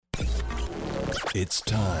It's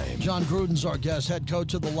time. John Gruden's our guest, head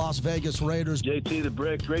coach of the Las Vegas Raiders. JT the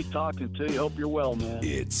Brick, great talking to you. Hope you're well, man.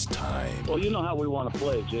 It's time. Well, you know how we want to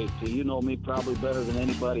play, JT. You know me probably better than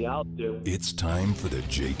anybody out there. It's time for the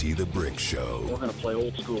JT the Brick Show. We're going to play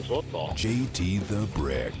old school football. JT the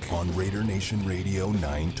Brick on Raider Nation Radio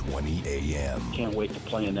 920 AM. Can't wait to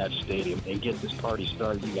play in that stadium and get this party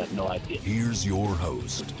started. You got no idea. Here's your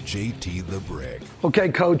host, JT the Brick. Okay,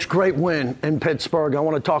 Coach, great win in Pittsburgh. I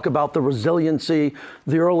want to talk about the resiliency,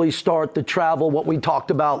 the early start, the travel, what we talked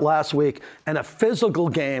about last week, and a physical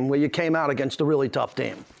game where you came out against a really tough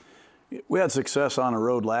team. We had success on the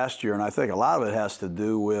road last year, and I think a lot of it has to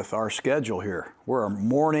do with our schedule here. We're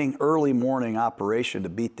a early morning operation to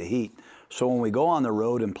beat the heat. So when we go on the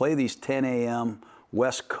road and play these 10 a.m.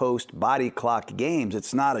 West Coast body clock games,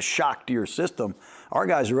 it's not a shock to your system. Our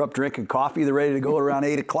guys are up drinking coffee. They're ready to go around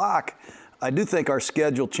 8 o'clock. I do think our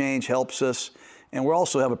schedule change helps us. And we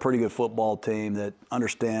also have a pretty good football team that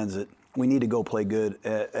understands that we need to go play good,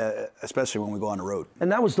 especially when we go on the road.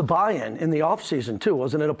 And that was the buy-in in the offseason, too,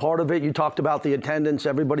 wasn't it a part of it? You talked about the attendance,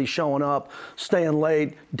 everybody showing up, staying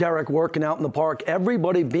late, Derek working out in the park,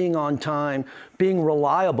 everybody being on time, being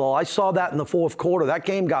reliable. I saw that in the fourth quarter. That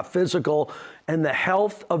game got physical, and the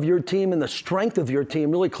health of your team and the strength of your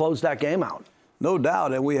team really closed that game out. No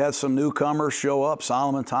doubt. And we had some newcomers show up.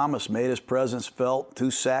 Solomon Thomas made his presence felt,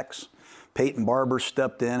 2 sacks. Peyton Barber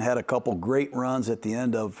stepped in, had a couple great runs at the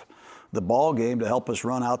end of the ball game to help us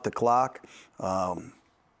run out the clock.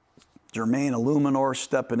 Jermaine Illuminor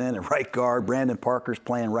stepping in at right guard. Brandon Parker's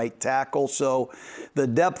playing right tackle. So the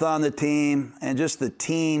depth on the team and just the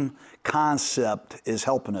team concept is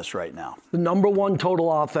helping us right now. The number one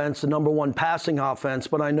total offense, the number one passing offense,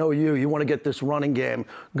 but I know you want to get this running game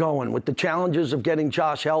going. With the challenges of getting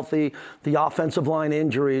Josh healthy, the offensive line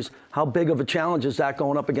injuries, how big of a challenge is that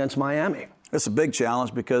going up against Miami? It's a big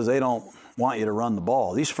challenge because they don't want you to run the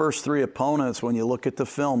ball. These first 3 opponents, when you look at the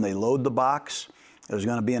film, they load the box. There's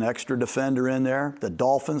going to be an extra defender in there. The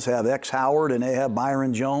Dolphins have X Howard and they have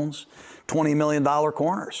Byron Jones, $20 million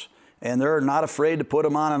corners. And they're not afraid to put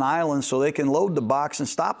them on an island so they can load the box and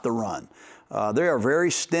stop the run. They are very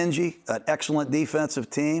stingy, an excellent defensive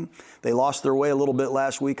team. They lost their way a little bit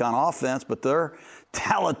last week on offense, but they're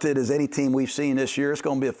talented as any team we've seen this year. It's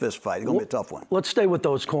going to be a fist fight. It's going to be a tough one. Let's stay with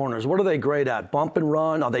those corners. What are they great at? Bump and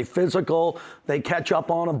run? Are they physical? They catch up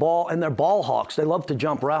on a ball, and they're ball hawks. They love to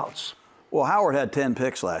jump routes. Well, Howard had 10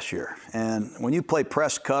 picks last year, and when you play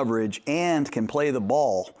press coverage and can play the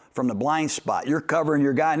ball from the blind spot, you're covering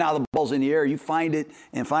your guy, now the ball's in the air, you find it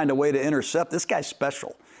and find a way to intercept. This guy's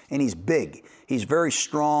special, and he's big. He's very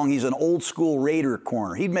strong. He's an old school Raider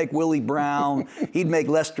corner. He'd make Willie Brown, he'd make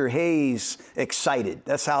Lester Hayes excited.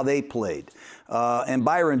 That's how they played. And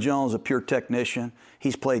Byron Jones, a pure technician.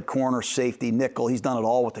 He's played corner, safety, nickel. He's done it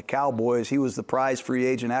all with the Cowboys. He was the prize free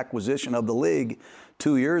agent acquisition of the league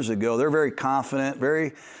 2 years ago. They're very confident,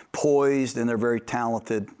 very poised, and they're very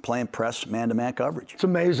talented playing press man-to-man coverage. It's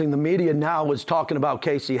amazing. The media now is talking about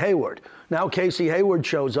Casey Hayward. Now Casey Hayward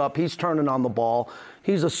shows up. He's turning on the ball.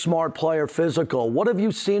 He's a smart player, physical. What have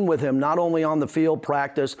you seen with him, not only on the field,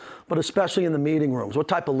 practice, but especially in the meeting rooms? What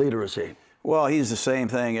type of leader is he? Well, he's the same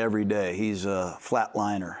thing every day. He's a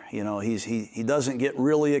flatliner. You know, he doesn't get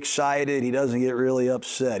really excited. He doesn't get really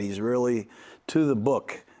upset. He's really to the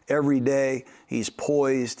book. Every day, he's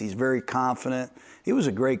poised. He's very confident. He was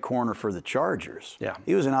a great corner for the Chargers. Yeah.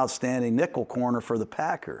 He was an outstanding nickel corner for the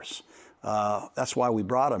Packers. That's why we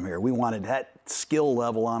brought him here. We wanted that skill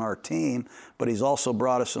level on our team, but he's also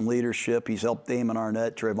brought us some leadership. He's helped Damon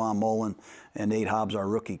Arnett, Trayvon Mullen, and Nate Hobbs, our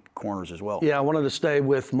rookie corners as well. Yeah, I wanted to stay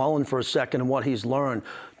with Mullen for a second and what he's learned.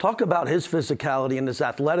 Talk about his physicality and his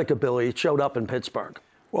athletic ability. It showed up in Pittsburgh.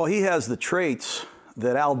 Well, he has the traits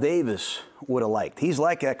that Al Davis would have liked. He's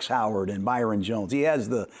like X Howard and Byron Jones. He has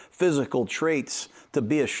the physical traits to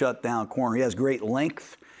be a shutdown corner. He has great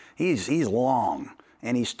length. He's long,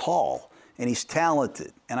 and he's tall, and he's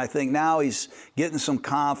talented. And I think now he's getting some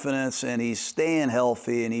confidence, and he's staying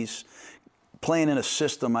healthy, and he's playing in a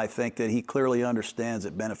system, I think, that he clearly understands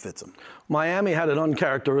that benefits him. Miami had an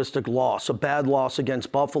uncharacteristic loss, a bad loss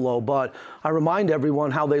against Buffalo, but I remind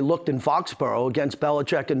everyone how they looked in Foxborough against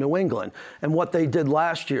Belichick in New England and what they did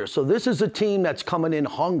last year. So this is a team that's coming in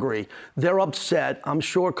hungry. They're upset. I'm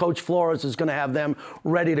sure Coach Flores is going to have them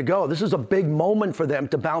ready to go. This is a big moment for them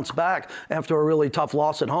to bounce back after a really tough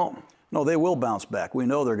loss at home. No, they will bounce back. We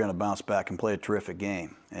know they're going to bounce back and play a terrific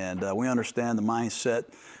game. And we understand the mindset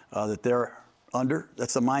that they're under.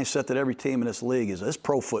 That's the mindset that every team in this league is. It's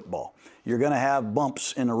pro football. You're going to have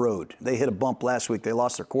bumps in the road. They hit a bump last week. They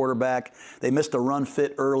lost their quarterback. They missed a run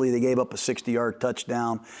fit early. They gave up a 60-yard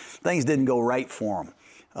touchdown. Things didn't go right for them.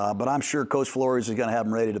 But I'm sure Coach Flores is going to have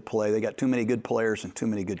them ready to play. They got too many good players and too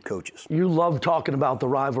many good coaches. You loved talking about the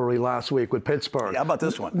rivalry last week with Pittsburgh. Yeah, how about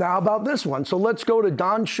this one? Now, how about this one? So let's go to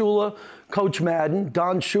Don Shula, Coach Madden,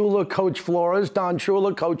 Don Shula, Coach Flores, Don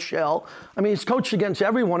Shula, Coach Shell. I mean, he's coached against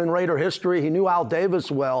everyone in Raider history. He knew Al Davis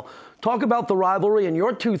well. Talk about the rivalry and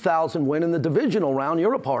your 2000 win in the divisional round.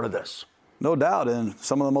 You're a part of this. No doubt, and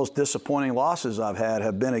some of the most disappointing losses I've had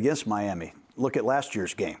have been against Miami. Look at last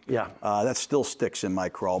year's game. Yeah. That still sticks in my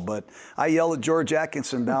crawl. But I yelled at George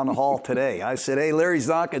Atkinson down the hall today. I said, hey, Larry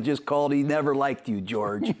Zonka just called. He never liked you,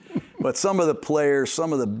 George. But some of the players,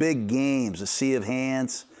 some of the big games, the Sea of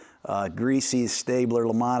Hands, Greasy, Stabler,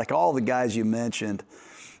 Lamonica, all the guys you mentioned,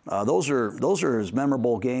 those are as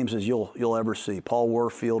memorable games as you'll ever see. Paul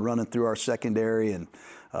Warfield running through our secondary, and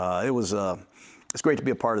it's great to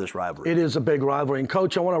be a part of this rivalry. It is a big rivalry. And,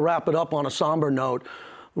 Coach, I want to wrap it up on a somber note.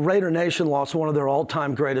 Raider Nation lost one of their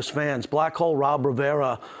all-time greatest fans. Black Hole Rob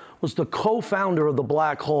Rivera was the co-founder of the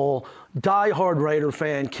Black Hole, diehard Raider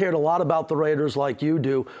fan, cared a lot about the Raiders like you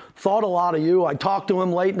do, thought a lot of you. I talked to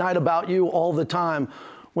him late night about you all the time.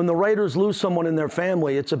 When the Raiders lose someone in their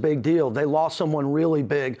family, it's a big deal. They lost someone really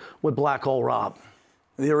big with Black Hole Rob.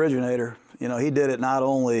 The originator. You know, he did it not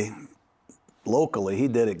only locally, he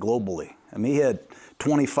did it globally. I mean, he had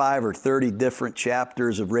 25 or 30 different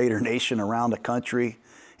chapters of Raider Nation around the country.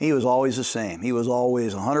 He was always the same. He was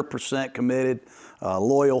always 100% committed,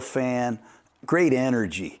 loyal fan, great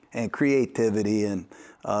energy and creativity. And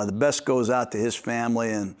the best goes out to his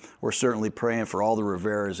family, and we're certainly praying for all the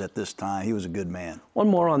Riveras at this time. He was a good man. One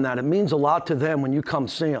more on that. It means a lot to them when you come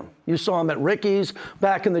see him. You saw him at Ricky's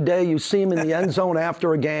back in the day. You see him in the end zone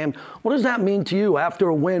after a game. What does that mean to you after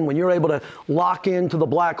a win when you're able to lock into the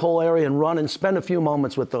Black Hole area and run and spend a few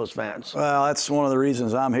moments with those fans? Well, that's one of the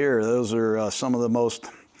reasons I'm here. Those are some of the most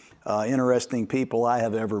interesting people I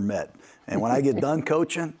have ever met. And when I get done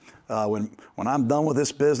coaching, when I'm done with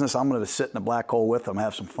this business, I'm going to sit in the Black Hole with them,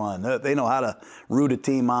 have some fun. They know how to root a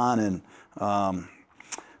team on, and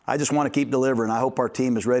I just want to keep delivering. I hope our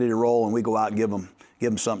team is ready to roll, and we go out and give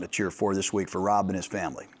them something to cheer for this week for Rob and his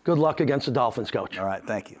family. Good luck against the Dolphins, Coach. All right,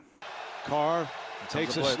 thank you. Carr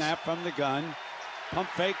takes a snap from the gun. Pump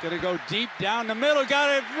fake, going to go deep down the middle.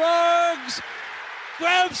 Got it. Ruggs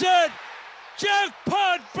grabs it.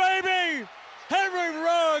 Jackpot, baby! Henry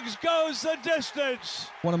Ruggs goes the distance.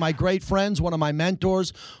 One of my great friends, one of my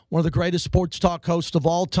mentors, one of the greatest sports talk hosts of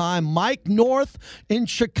all time, Mike North in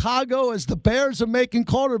Chicago, as the Bears are making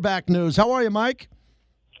quarterback news. How are you, Mike?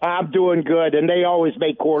 I'm doing good, and they always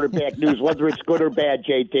make quarterback news, whether it's good or bad,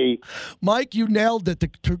 JT. Mike, you nailed it. The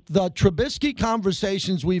Trubisky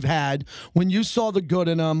conversations we've had, when you saw the good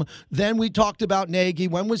in him, then we talked about Nagy.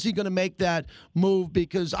 When was he going to make that move?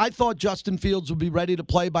 Because I thought Justin Fields would be ready to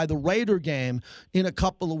play by the Raider game in a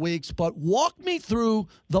couple of weeks. But walk me through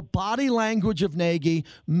the body language of Nagy,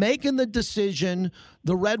 making the decision,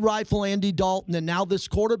 the Red Rifle Andy Dalton, and now this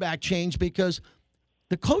quarterback change, because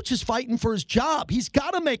the coach is fighting for his job. He's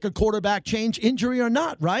got to make a quarterback change, injury or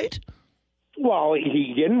not, right? Well,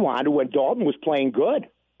 he didn't want to when Dalton was playing good.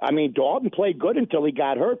 I mean, Dalton played good until he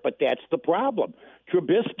got hurt, but that's the problem.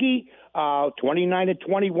 Trubisky,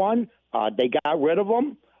 29-21, they got rid of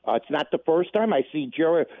him. It's not the first time. I see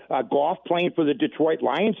Jared Goff playing for the Detroit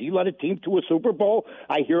Lions. He led a team to a Super Bowl.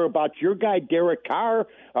 I hear about your guy, Derek Carr,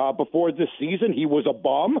 before this season. He was a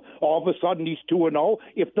bum. All of a sudden, he's 2-0.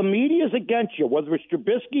 If the media is against you, whether it's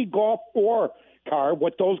Trubisky, Goff, or Carr,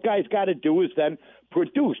 what those guys got to do is then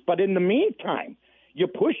produce. But in the meantime, you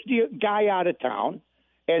push the guy out of town,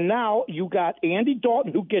 and now you got Andy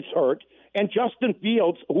Dalton, who gets hurt, and Justin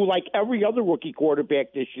Fields, who, like every other rookie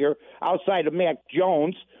quarterback this year, outside of Mac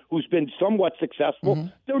Jones, who's been somewhat successful,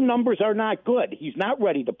 their numbers are not good. He's not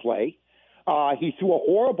ready to play. He threw a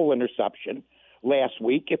horrible interception last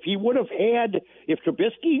week. If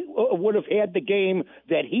Trubisky would have had the game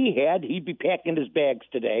that he had, he'd be packing his bags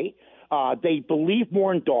today. They believe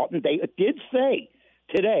more in Dalton. They did say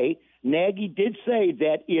today, Nagy did say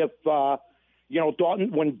that if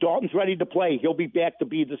Dalton, when Dalton's ready to play, he'll be back to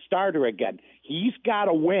be the starter again. He's got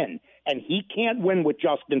to win, and he can't win with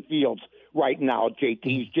Justin Fields right now, JT.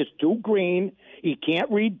 He's just too green. He can't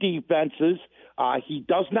read defenses. He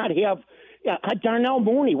does not have Darnell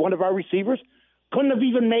Mooney, one of our receivers, couldn't have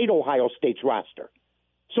even made Ohio State's roster.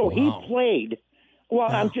 So he played. Well,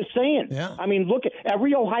 I'm just saying. Yeah. I mean, look,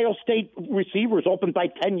 every Ohio State receiver is open by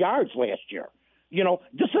 10 yards last year.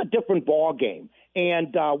 This is a different ball game.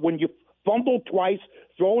 And when you fumbled twice,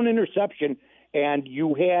 throw an interception, and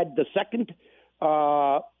you had the second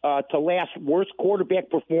to last worst quarterback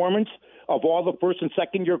performance of all the first and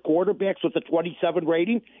second year quarterbacks with a 27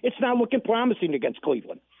 rating, it's not looking promising against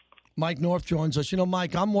Cleveland. Mike North joins us. You know,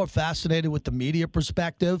 Mike, I'm more fascinated with the media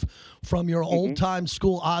perspective from your old-time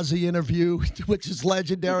school Ozzie interview, which is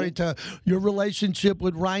legendary, to your relationship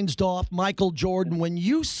with Reinsdorf, Michael Jordan. When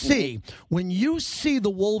you see the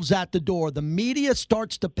Wolves at the door, the media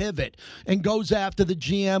starts to pivot and goes after the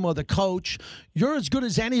GM or the coach. You're as good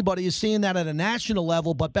as anybody is seeing that at a national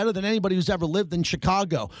level, but better than anybody who's ever lived in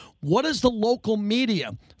Chicago. What does the local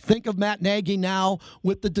media think of Matt Nagy now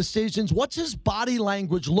with the decisions? What's his body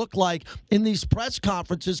language look like in these press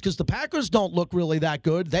conferences? Because the Packers don't look really that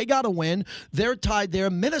good. They got to win. They're tied there.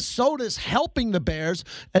 Minnesota's helping the Bears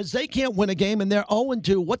as they can't win a game, and they're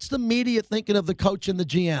 0-2. What's the media thinking of the coach and the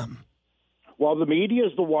GM? Well, the media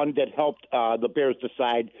is the one that helped the Bears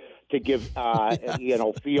decide to give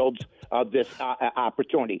Fields this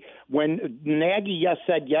opportunity. When Nagy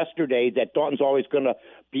said yesterday that Dalton's always going to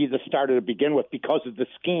be the starter to begin with because of the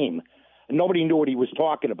scheme, nobody knew what he was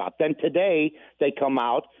talking about. Then today they come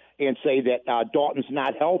out and say that Dalton's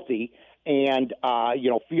not healthy and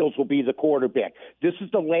Fields will be the quarterback. This is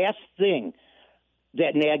the last thing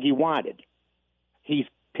that Nagy wanted. He's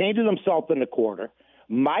painted himself in the corner.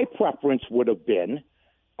 My preference would have been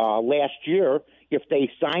last year if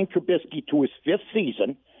they signed Trubisky to his 5th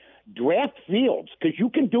season, draft Fields, because you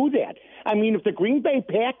can do that. I mean, if the Green Bay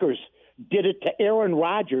Packers did it to Aaron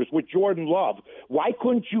Rodgers with Jordan Love, why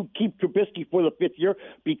couldn't you keep Trubisky for the 5th year?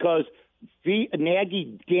 Because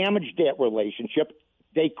Nagy damaged that relationship.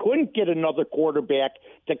 They couldn't get another quarterback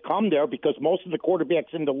to come there because most of the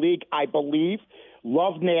quarterbacks in the league, I believe,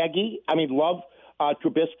 love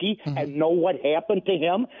Trubisky and know what happened to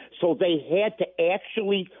him. So they had to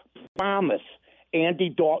actually promise Andy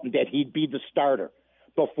Dalton that he'd be the starter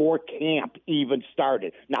before camp even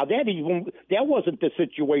started. Now, that wasn't the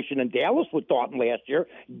situation in Dallas with Dalton last year.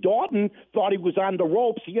 Dalton thought he was on the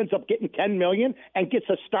ropes. He ends up getting $10 million and gets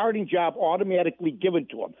a starting job automatically given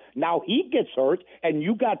to him. Now he gets hurt, and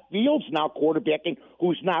you got Fields now quarterbacking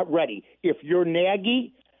who's not ready. If you're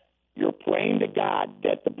Nagy, you're praying to God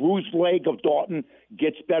that the bruised leg of Dalton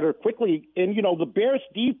gets better quickly. And, the Bears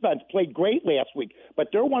defense played great last week, but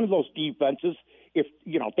they're one of those defenses. If,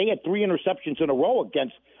 they had 3 interceptions in a row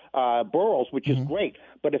against Burrows, which is great.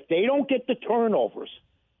 But if they don't get the turnovers,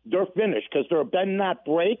 they're finished because they're a bend not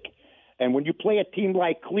break. And when you play a team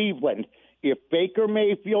like Cleveland, if Baker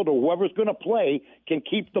Mayfield or whoever's going to play can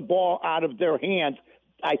keep the ball out of their hands,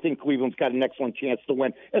 I think Cleveland's got an excellent chance to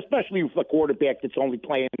win, especially with a quarterback that's only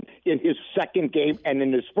playing in his 2nd game and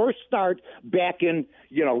in his first start back in,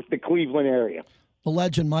 the Cleveland area. The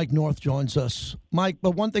legend Mike North joins us. Mike,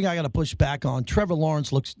 but one thing I got to push back on, Trevor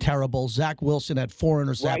Lawrence looks terrible. Zach Wilson had 4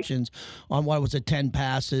 interceptions on, 10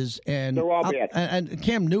 passes. And they're all bad. And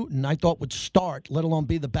Cam Newton, I thought, would start, let alone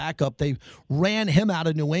be the backup. They ran him out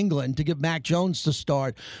of New England to give Mac Jones to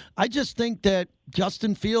start. I just think that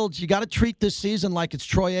Justin Fields, you got to treat this season like it's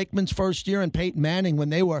Troy Aikman's first year and Peyton Manning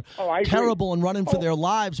when they were terrible and running for their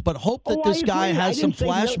lives, but hope that this guy has some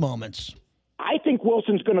flash moments. I think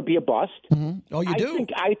Wilson's going to be a bust. Oh, you do?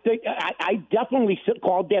 I definitely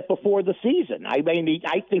called that before the season. I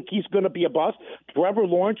think he's going to be a bust. Trevor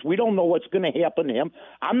Lawrence, we don't know what's going to happen to him.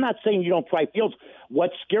 I'm not saying you don't try Fields.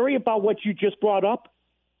 What's scary about what you just brought up,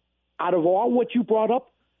 out of all what you brought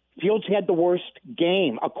up, Fields had the worst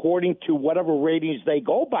game according to whatever ratings they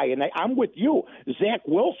go by. And I'm with you. Zach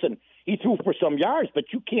Wilson, he threw for some yards, but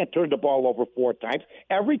you can't turn the ball over 4 times.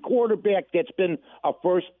 Every quarterback that's been a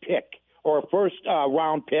first pick or a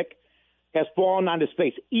first-round pick has fallen on his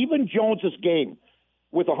face. Even Jones's game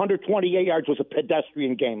with 128 yards was a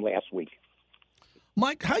pedestrian game last week.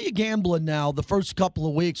 Mike, how you gambling now the first couple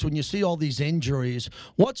of weeks when you see all these injuries?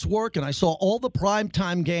 What's working? I saw all the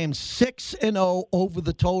primetime games, 6-0 over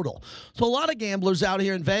the total. So a lot of gamblers out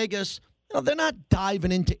here in Vegas, they're not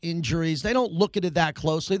diving into injuries. They don't look at it that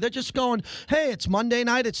closely. They're just going, hey, it's Monday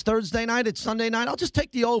night, it's Thursday night, it's Sunday night. I'll just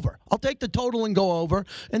take the over. I'll take the total and go over.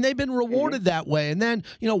 And they've been rewarded that way. And then,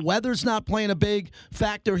 weather's not playing a big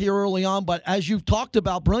factor here early on. But as you've talked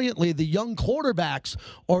about brilliantly, the young quarterbacks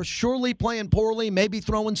are surely playing poorly, maybe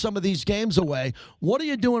throwing some of these games away. What are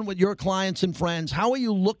you doing with your clients and friends? How are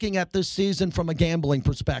you looking at this season from a gambling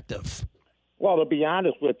perspective? Well, to be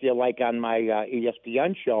honest with you, like on my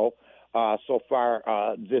ESPN show, so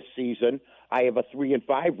far this season, I have a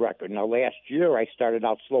 3-5 record. Now, last year I started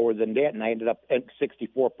out slower than that, and I ended up at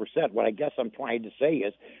 64%. What I guess I'm trying to say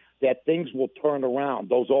is that things will turn around.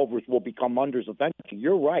 Those overs will become unders eventually.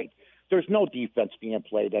 You're right. There's no defense being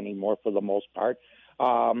played anymore for the most part.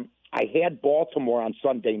 I had Baltimore on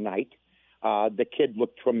Sunday night. The kid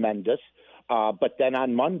looked tremendous. But then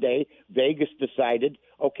on Monday, Vegas decided,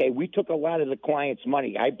 okay, we took a lot of the client's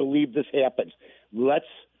money. I believe this happens. Let's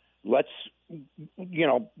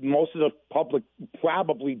most of the public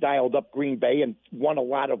probably dialed up Green Bay and won a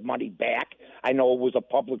lot of money back. I know it was a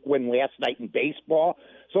public win last night in baseball.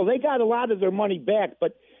 So they got a lot of their money back.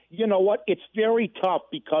 But you know what? It's very tough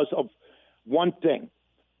because of one thing.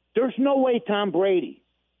 There's no way Tom Brady,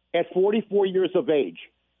 at 44 years of age,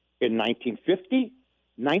 in 1950,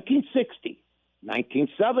 1960,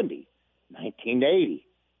 1970, 1980,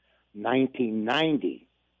 1990,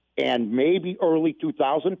 and maybe early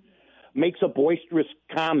 2000, makes a boisterous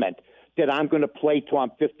comment that I'm going to play till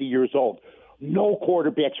I'm 50 years old. No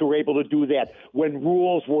quarterbacks were able to do that when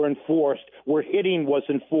rules were enforced, where hitting was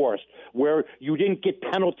enforced, where you didn't get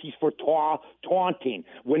penalties for taunting,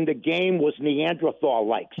 when the game was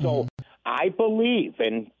Neanderthal-like. So I believe,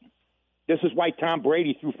 and this is why Tom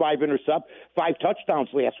Brady threw 5 touchdowns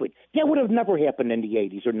last week. That would have never happened in the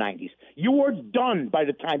 80s or 90s. You were done by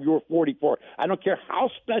the time you were 44. I don't care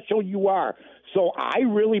how special you are. So I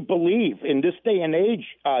really believe in this day and age,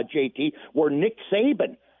 JT, where Nick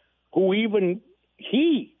Saban, who even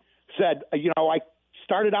he said, I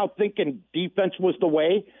started out thinking defense was the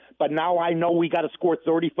way, but now I know we got to score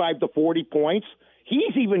 35 to 40 points.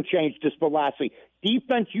 He's even changed his philosophy.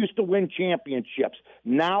 Defense used to win championships.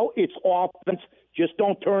 Now it's offense. Just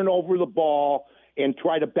don't turn over the ball and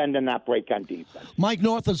try to bend and not break on defense. Mike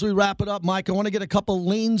North, as we wrap it up, Mike, I want to get a couple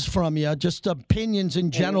leans from you, just opinions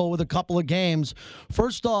in general with a couple of games.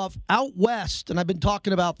 First off, out west, and I've been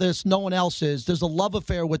talking about this, no one else is, there's a love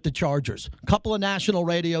affair with the Chargers. A couple of national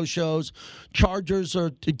radio shows. Chargers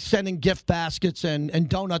are sending gift baskets and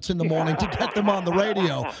donuts in the morning to get them on the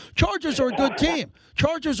radio. Chargers are a good team.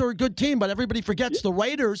 But everybody forgets the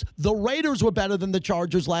Raiders. The Raiders were better than the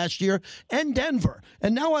Chargers last year, and Denver.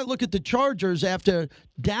 And now I look at the Chargers after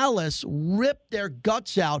Dallas ripped their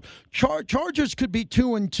guts out. Chargers could be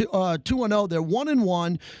 2-0. They're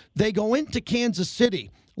 1-1. They go into Kansas City.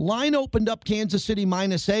 Line opened up Kansas City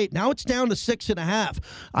 -8. Now it's down to 6.5.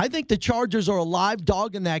 I think the Chargers are a live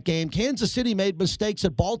dog in that game. Kansas City made mistakes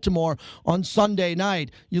at Baltimore on Sunday night.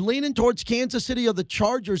 You leaning towards Kansas City or the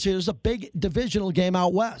Chargers here? There's a big divisional game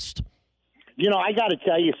out west. I got to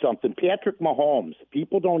tell you something. Patrick Mahomes,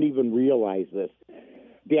 people don't even realize this,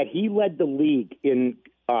 that he led the league in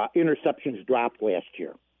interceptions dropped last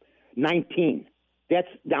year, 19.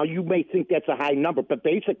 Now, you may think that's a high number, but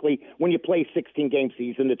basically, when you play 16-game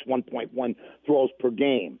season, it's 1.1 throws per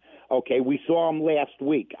game. Okay, we saw him last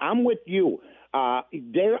week. I'm with you.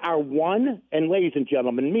 There are one, and ladies and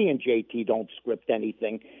gentlemen, me and JT don't script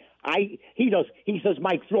anything. He does. He says,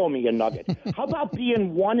 Mike, throw me a nugget. How about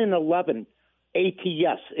being 1-11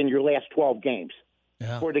 ATS in your last 12 games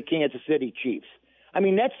for the Kansas City Chiefs? I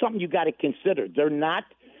mean, that's something you got to consider. They're not.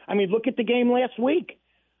 I mean, look at the game last week.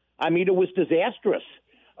 I mean, it was disastrous,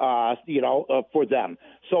 for them.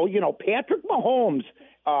 So, Patrick Mahomes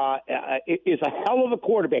is a hell of a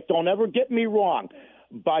quarterback. Don't ever get me wrong.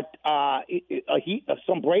 But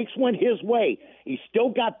some breaks went his way. He still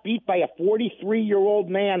got beat by a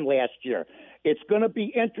 43-year-old man last year. It's going to be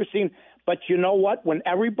interesting. But you know what? When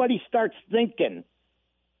everybody starts thinking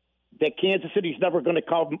that Kansas City's never going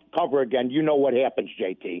to cover again, you know what happens,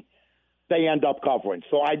 JT. They end up covering.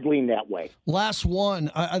 So I'd lean that way. Last one.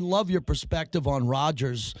 I love your perspective on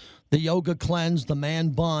Rodgers, the yoga cleanse, the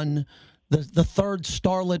man bun, the third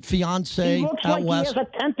starlet fiance. He looks out like west. He has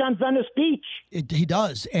a tent on Venice Beach. He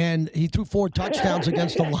does, and he threw 4 touchdowns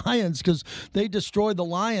against the Lions because they destroyed the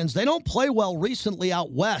Lions. They don't play well recently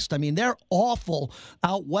out west. I mean, they're awful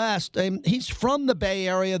out west. And he's from the Bay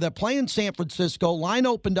Area. They're playing San Francisco. Line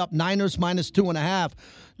opened up Niners -2.5.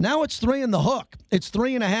 Now it's 3 in the hook. It's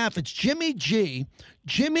 3.5. It's Jimmy G,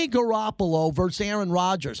 Jimmy Garoppolo versus Aaron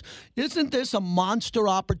Rodgers. Isn't this a monster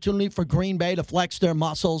opportunity for Green Bay to flex their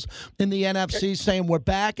muscles in the NFC, saying we're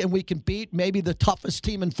back and we can beat maybe the toughest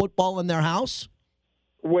team in football in their house?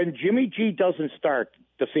 When Jimmy G doesn't start,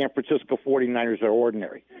 the San Francisco 49ers are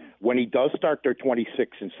ordinary. When he does start, they're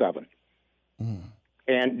 26-7.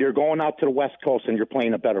 And you're going out to the West Coast and you're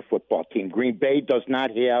playing a better football team. Green Bay does not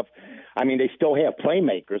have – I mean, they still have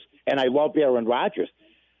playmakers, and I love Aaron Rodgers.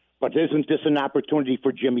 But isn't this an opportunity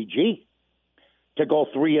for Jimmy G to go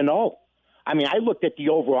 3-0? I mean, I looked at the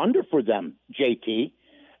over-under for them, JT,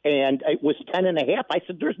 and it was 10.5. I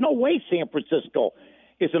said, there's no way San Francisco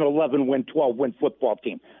is an 11-win, 12-win football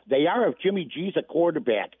team. They are if Jimmy G's a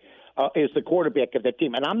quarterback, is the quarterback of the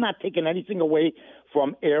team. And I'm not taking anything away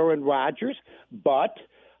from Aaron Rodgers, but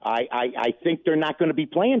I think they're not going to be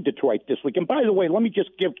playing Detroit this week. And by the way, let me just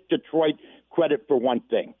give Detroit credit for one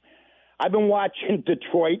thing. I've been watching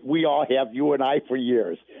Detroit, we all have, you and I, for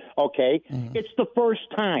years, okay? It's the first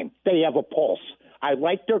time they have a pulse. I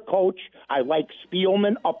like their coach. I like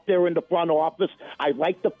Spielman up there in the front office. I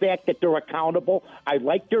like the fact that they're accountable. I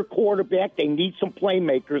like their quarterback. They need some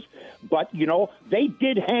playmakers. But, they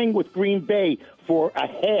did hang with Green Bay for a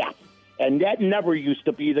half. And that never used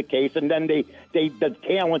to be the case. And then the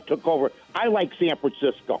talent took over. I like San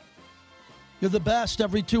Francisco. You're the best.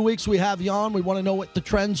 Every 2 weeks we have you on. We want to know what the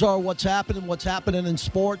trends are, what's happening in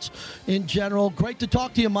sports in general. Great to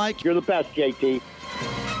talk to you, Mike. You're the best, JT.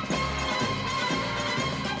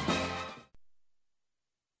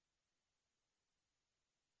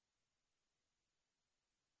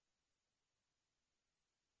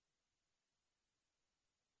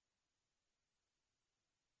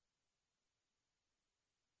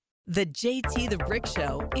 The JT the Brick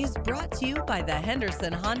Show is brought to you by the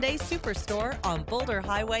Henderson Hyundai Superstore on Boulder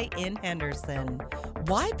Highway in Henderson.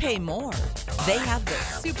 Why pay more? They have the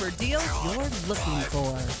super deals you're looking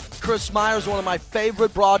for. Chris Myers, one of my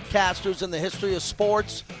favorite broadcasters in the history of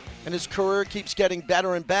sports, and his career keeps getting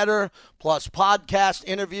better and better, plus podcast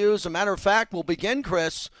interviews. As a matter of fact, we'll begin,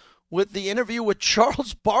 Chris, with the interview with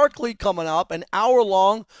Charles Barkley coming up, an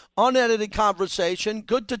hour-long, unedited conversation.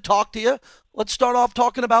 Good to talk to you. Let's start off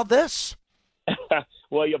talking about this.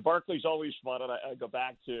 Well, Barkley's always fun, and I go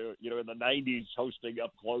back to, in the 90s, hosting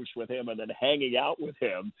up close with him and then hanging out with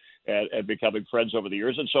him and becoming friends over the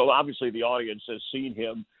years. And so, obviously, the audience has seen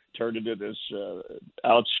him turn into this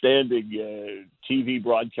outstanding TV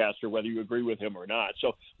broadcaster, whether you agree with him or not.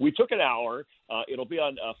 So we took an hour. It'll be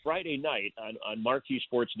on Friday night on Marquee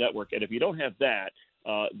Sports Network. And if you don't have that,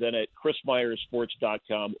 then at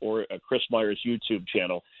chrismyersports.com or Chris Myers YouTube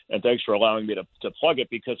channel. And thanks for allowing me to plug it,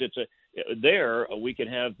 because it's there we can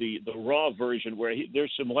have the raw version where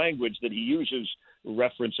there's some language that he uses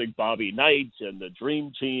referencing Bobby Knight and the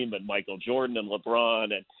Dream Team and Michael Jordan and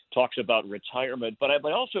LeBron, and talks about retirement. But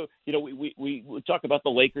also, we talk about the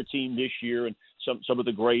Laker team this year and some of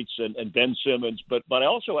the greats and Ben Simmons. But I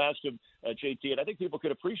also asked him, JT, and I think people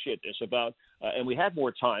could appreciate this about, and we had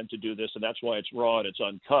more time to do this, and that's why it's raw and it's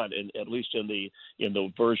uncut, and at least in the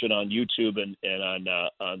version on YouTube and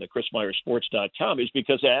on the chrismyersports.com, is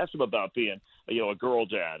because I asked him about being a girl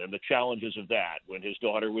dad and the challenges of that when his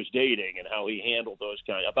daughter was dating and how he handled those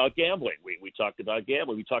about gambling. We talked about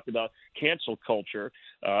gambling. We talked about cancel culture,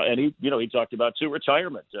 and he talked about too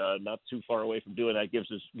retirement, not too far away from doing that. Gives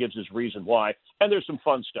his reason why, and there's some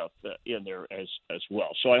fun stuff in there as well.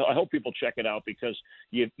 So I hope people check it out, because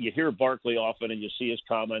you hear Barkley often and you see his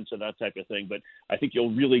comments and that type of thing, but I think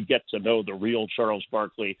you'll really get to know the real Charles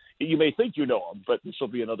Barkley. You may think you know him, but this will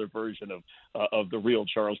be another version of the real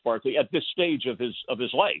Charles Barkley at this stage of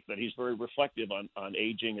his life, and he's very reflective on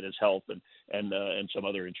aging and his health and some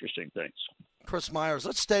other interesting things. Chris Myers,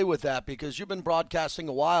 let's stay with that, because you've been broadcasting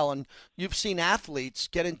a while and you've seen athletes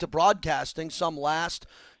get into broadcasting, some last.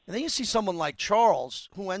 And then you see someone like Charles,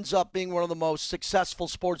 who ends up being one of the most successful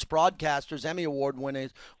sports broadcasters, Emmy Award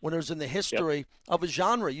winners in the history of his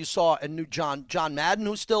genre. You saw a new John Madden,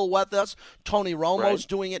 who's still with us. Tony Romo's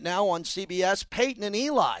doing it now on CBS. Peyton and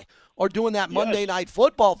Eli are doing that Monday Night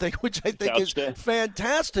Football thing, which I think is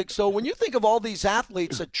fantastic. So when you think of all these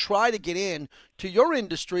athletes that try to get in to your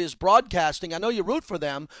industry as broadcasting, I know you root for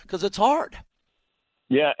them because it's hard.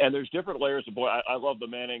 Yeah, and there's different layers of I love the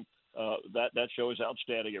Manning. That show is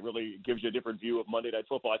outstanding. It really gives you a different view of Monday Night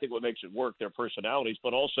Football. I think what makes it work, their personalities,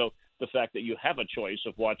 but also the fact that you have a choice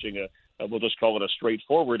of watching we'll just call it a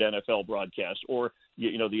straightforward NFL broadcast, or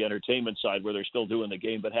the entertainment side where they're still doing the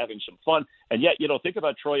game but having some fun. And yet, think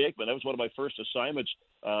about Troy Aikman. That was one of my first assignments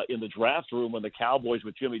in the draft room when the Cowboys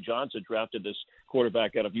with Jimmy Johnson drafted this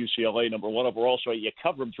quarterback out of UCLA, number 1 overall. So you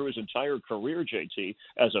cover him through his entire career, JT,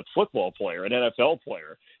 as a football player, an NFL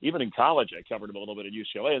player. Even in college, I covered him a little bit at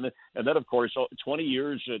UCLA. And then of course, 20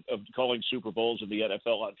 years of calling Super Bowls in the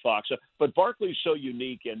NFL on Fox. But Barkley's so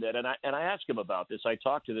unique in that, and I asked him about this. I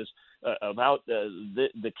talked to this about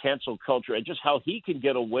the cancel culture and just how he can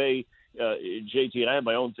get away, JT, and I have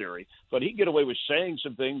my own theory, but he can get away with saying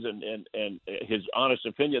some things and his honest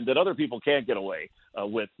opinion that other people can't get away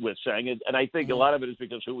with saying. And I think a lot of it is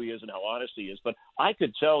because who he is and how honest he is. But I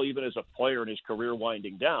could tell, even as a player in his career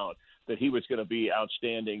winding down, that he was going to be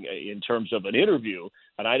outstanding in terms of an interview,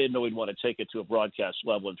 and I didn't know he'd want to take it to a broadcast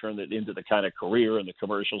level and turn it into the kind of career and the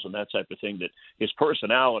commercials and that type of thing. That his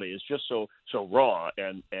personality is just so raw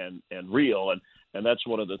and real, and that's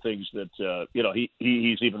one of the things that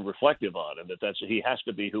he's even reflective on, and he has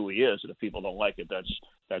to be who he is, and if people don't like it,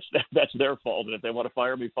 that's their fault, and if they want to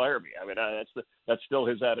fire me, fire me. I mean, that's still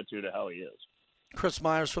his attitude of how he is. Chris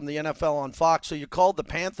Myers from the NFL on Fox. So you called the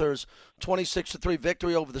Panthers 26-3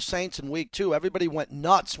 victory over the Saints in week 2. Everybody went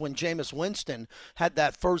nuts when Jameis Winston had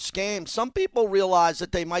that first game. Some people realized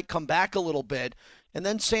that they might come back a little bit. And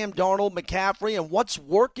then Sam Darnold, McCaffrey, and what's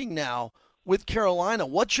working now with Carolina.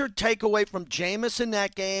 What's your takeaway from Jameis in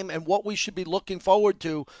that game and what we should be looking forward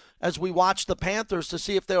to as we watch the Panthers to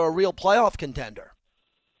see if they're a real playoff contender?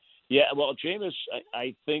 Yeah, well, Jameis,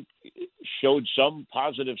 I think, showed some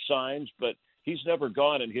positive signs, but he's never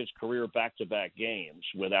gone in his career back-to-back games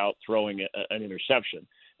without throwing an interception.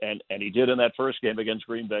 And he did in that first game against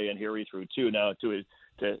Green Bay, and here he threw 2. Now, to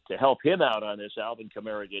help him out on this, Alvin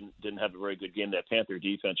Kamara didn't have a very good game. That Panther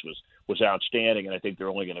defense was outstanding, and I think they're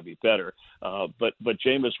only going to be better. But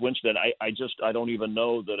Jameis Winston, I don't even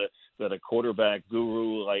know that a quarterback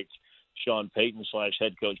guru like Sean Payton /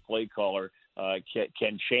 head coach play caller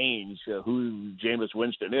can change who Jameis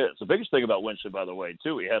Winston is. The biggest thing about Winston, by the way,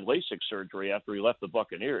 too, he had LASIK surgery after he left the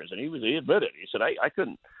Buccaneers, and he admitted, he said, I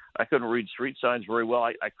couldn't read street signs very well.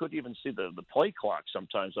 I couldn't even see the play clock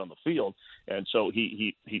sometimes on the field, and so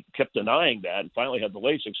he kept denying that, and finally had the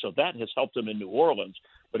LASIK. So that has helped him in New Orleans,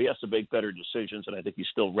 but he has to make better decisions, and I think he's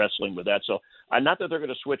still wrestling with that. So not that they're going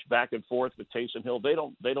to switch back and forth with Taysom Hill. They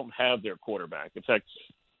don't have their quarterback. In fact,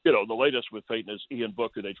 the latest with Peyton is Ian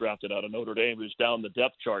Book, who they drafted out of Notre Dame, who's down the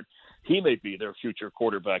depth chart. He may be their future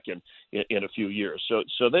quarterback in a few years.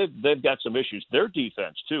 So they've got some issues. Their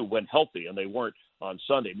defense, too, when healthy, and they weren't on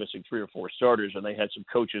Sunday, missing 3 or 4 starters, and they had some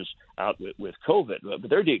coaches out with COVID. But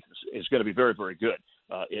their defense is going to be very, very good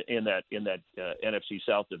in that NFC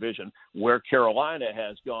South division. Where Carolina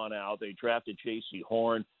has gone out, they drafted J.C.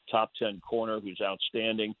 Horn, top 10 corner, who's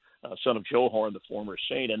outstanding, son of Joe Horn, the former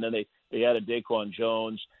Saint, and then they added Daquan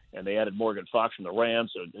Jones, and they added Morgan Fox from the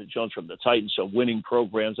Rams, Jones from the Titans, so winning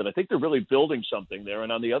programs, and I think they're really building something there.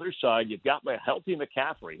 And on the other side, you've got a healthy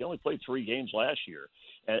McCaffrey. He only played 3 games last year.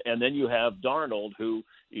 And then you have Darnold, who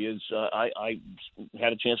is I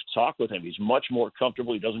had a chance to talk with him. He's much more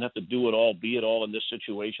comfortable. He doesn't have to do it all, be it all in this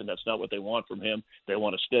situation. That's not what they want from him. They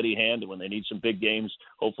want a steady hand, and when they need some big games,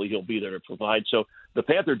 hopefully he'll be there to provide. So the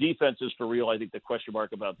Panther defense is for real. I think the question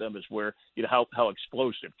mark about them is where, how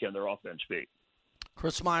explosive can their offense be?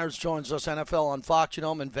 Chris Myers joins us, NFL on Fox.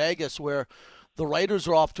 I'm in Vegas, where the Raiders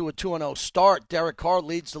are off to a 2-0 start. Derek Carr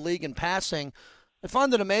leads the league in passing. I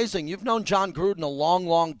find it amazing. You've known John Gruden a long,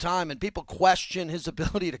 long time, and people question his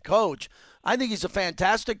ability to coach. I think he's a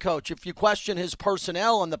fantastic coach. If you question his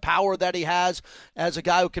personnel and the power that he has as a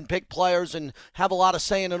guy who can pick players and have a lot of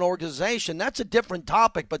say in an organization, that's a different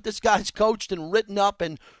topic. But this guy's coached and written up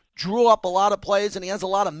and drew up a lot of plays, and he has a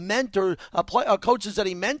lot of coaches that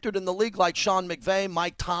he mentored in the league, like Sean McVay,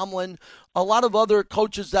 Mike Tomlin, a lot of other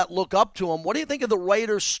coaches that look up to him. What do you think of the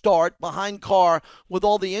Raiders' start behind Carr with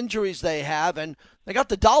all the injuries they have? And they got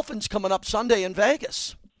the Dolphins coming up Sunday in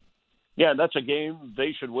Vegas. Yeah, that's a game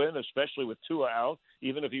they should win, especially with Tua out.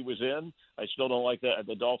 Even if he was in, I still don't like that.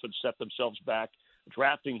 The Dolphins set themselves back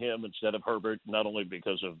drafting him instead of Herbert, not only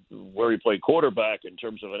because of where he played quarterback in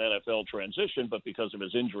terms of an NFL transition, but because of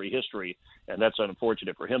his injury history, and that's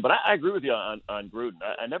unfortunate for him. But I agree with you on Gruden.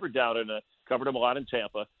 I never doubted him. Covered him a lot in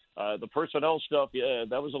Tampa. The personnel stuff, yeah,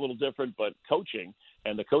 that was a little different, but coaching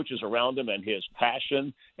and the coaches around him and his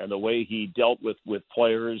passion and the way he dealt with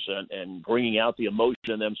players and bringing out the emotion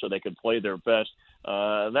in them so they could play their best,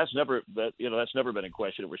 that's never been in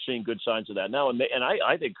question. We're seeing good signs of that now. And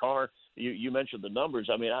I think Carr, you mentioned the numbers.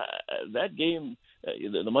 I mean, that game,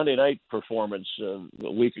 the Monday night performance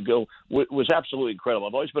a week ago was absolutely incredible.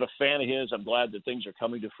 I've always been a fan of his. I'm glad that things are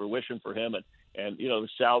coming to fruition for him. And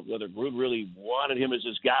South, whether Gruden really wanted him as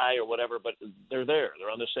his guy or whatever, but they're there.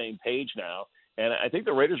 They're on the same page now. And I think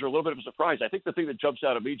the Raiders are a little bit of a surprise. I think the thing that jumps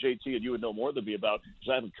out of me, JT, and you would know more than me about, because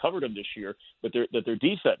I haven't covered them this year, but their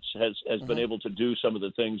defense has been able to do some of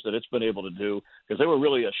the things that it's been able to do, because they were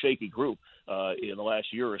really a shaky group in the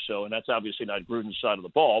last year or so. And that's obviously not Gruden's side of the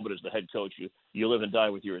ball, but as the head coach, you live and die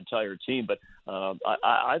with your entire team. But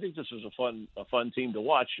I think this is a fun team to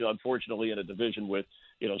watch. Unfortunately, in a division with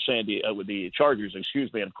with the Chargers,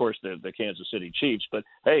 and of course the Kansas City Chiefs. But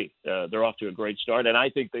hey, they're off to a great start, and I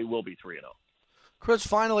think they will be 3-0. Chris,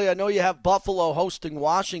 finally, I know you have Buffalo hosting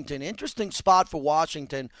Washington. Interesting spot for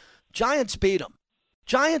Washington. Giants beat them.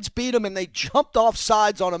 And they jumped off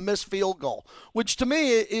sides on a missed field goal, which to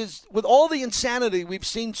me is, with all the insanity we've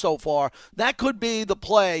seen so far, that could be the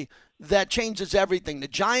play that changes everything. The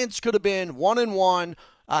Giants could have been 1-1,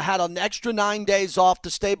 had an extra 9 days off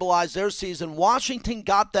to stabilize their season. Washington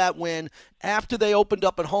got that win after they opened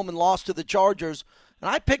up at home and lost to the Chargers. And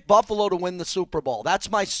I picked Buffalo to win the Super Bowl. That's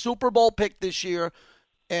my Super Bowl pick this year.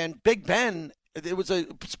 And Big Ben, it was a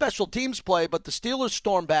special teams play, but the Steelers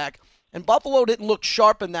stormed back. And Buffalo didn't look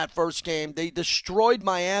sharp in that first game. They destroyed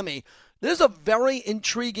Miami. This is a very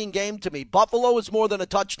intriguing game to me. Buffalo is more than a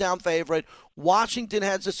touchdown favorite. Washington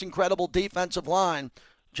has this incredible defensive line.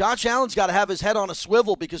 Josh Allen's got to have his head on a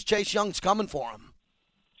swivel because Chase Young's coming for him.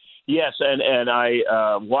 Yes, and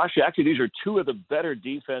I Washington. Actually, these are two of the better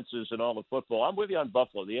defenses in all of football. I'm with you on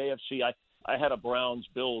Buffalo. The AFC. I had a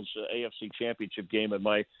Browns-Bills AFC championship game in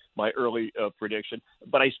my early prediction,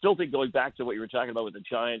 but I still think going back to what you were talking about with the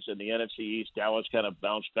Giants and the NFC East, Dallas kind of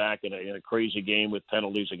bounced back in a crazy game with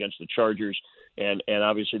penalties against the Chargers, and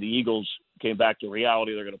obviously the Eagles came back to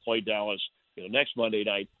reality. They're going to play Dallas, next Monday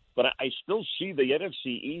night. But I still see the NFC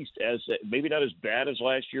East as maybe not as bad as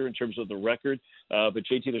last year in terms of the record. But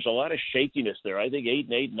JT, there's a lot of shakiness there. I think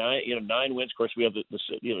 8-8, 9 wins. Of course, we have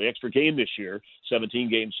the extra game this year,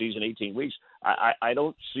 17-game season, 18 weeks. I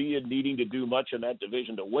don't see it needing to do much in that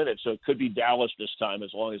division to win it. So it could be Dallas this time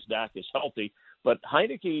as long as Dak is healthy. But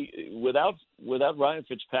Heineke, without Ryan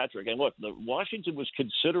Fitzpatrick, and look, Washington was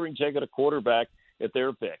considering taking a quarterback at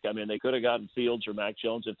their pick. I mean, they could have gotten Fields or Mac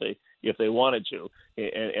Jones if they wanted to,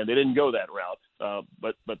 and they didn't go that route.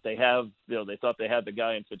 But they have, they thought they had the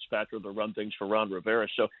guy in Fitzpatrick to run things for Ron Rivera.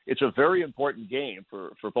 So it's a very important game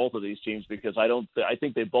for both of these teams because I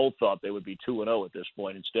think they both thought they would be 2-0 at this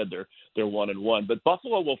point. Instead, they're 1-1. But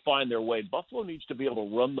Buffalo will find their way. Buffalo needs to be able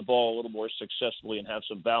to run the ball a little more successfully and have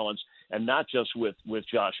some balance, and not just with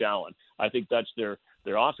Josh Allen. I think that's their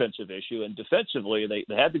offensive issue. And defensively, they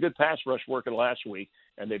had the good pass rush working last week,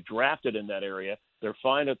 and they've drafted in that area. They're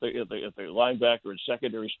fine at the linebacker and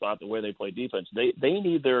secondary spot the way they play defense. They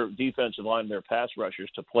need their defensive line and their pass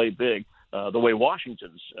rushers to play big the way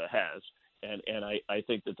Washington's has. And I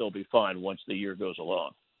think that they'll be fine once the year goes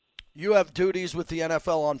along. You have duties with the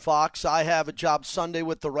NFL on Fox. I have a job Sunday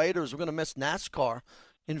with the Raiders. We're going to miss NASCAR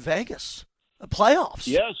in Vegas. Playoffs.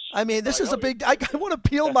 Yes. I mean, this is a big – I want to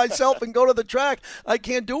peel myself and go to the track. I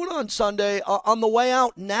can't do it on Sunday. On the way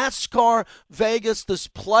out, NASCAR, Vegas, this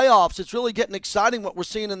playoffs. It's really getting exciting what we're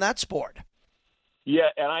seeing in that sport. Yeah,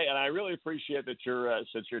 and I really appreciate that you're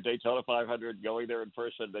since you're Daytona 500 going there in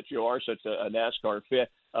person, that you are such a NASCAR fan.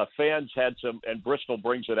 Fans had some, and Bristol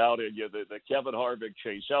brings it out in you, the Kevin Harvick,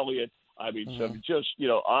 Chase Elliott. I mean, some just,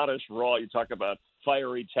 honest, raw, you talk about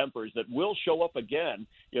fiery tempers that will show up again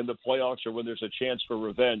in the playoffs or when there's a chance for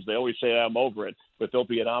revenge. They always say, I'm over it, but there'll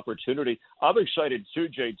be an opportunity. I'm excited, too,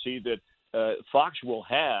 JT, that Fox will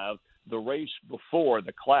have the race before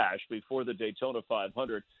the Clash, before the Daytona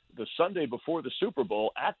 500, the Sunday before the Super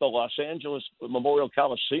Bowl at the Los Angeles Memorial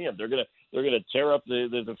Coliseum. They're gonna tear up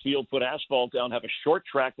the field, put asphalt down, have a short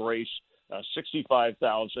track race,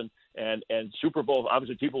 65,000, and Super Bowl.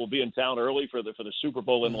 Obviously, people will be in town early for the Super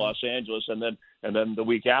Bowl in Los Angeles, and then the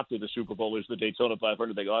week after the Super Bowl is the Daytona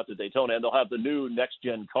 500. They go out to Daytona, and they'll have the new next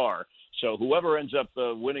gen car. So whoever ends up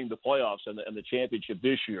winning the playoffs and the championship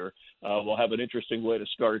this year will have an interesting way to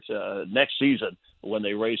start next season when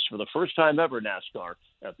they race for the first time ever NASCAR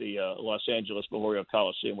at the Los Angeles Memorial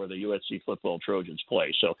Coliseum where the USC football Trojans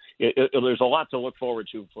play. So there's a lot to look forward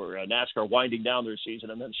to for NASCAR winding down their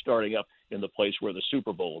season and then starting up in the place where the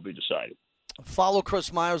Super Bowl will be decided. Follow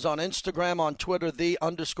Chris Myers on Instagram, on Twitter,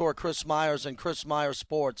 _Chris Myers, and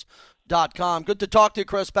ChrisMyersSports.com. Good to talk to you,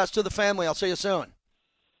 Chris. Best to the family. I'll see you soon.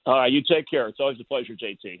 All right, you take care. It's always a pleasure,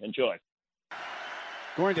 JT. Enjoy.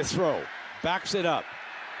 Going to throw. Backs it up.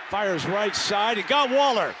 Fires right side. He got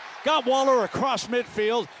Waller. Got Waller across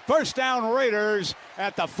midfield. First down, Raiders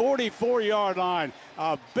at the 44-yard line.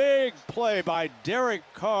 A big play by Derek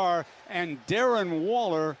Carr and Darren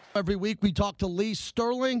Waller. Every week we talk to Lee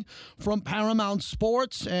Sterling from Paramount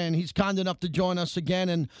Sports, and he's kind enough to join us again.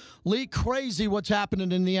 And Lee, crazy what's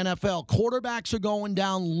happening in the NFL. Quarterbacks are going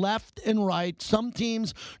down left and right. Some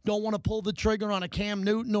teams don't want to pull the trigger on a Cam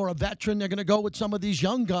Newton or a veteran. They're going to go with some of these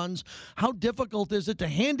young guns. How difficult is it to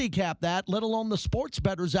handicap that, let alone the sports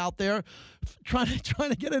bettors out there trying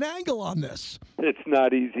to get an angle on this? It's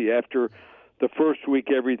not easy. After the first week,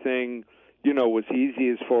 everything was easy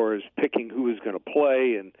as far as picking who was going to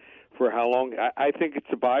play and for how long. I think it's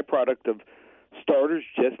a byproduct of starters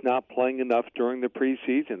just not playing enough during the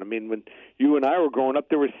preseason. I mean, when you and I were growing up,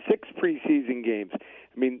 there were 6 preseason games.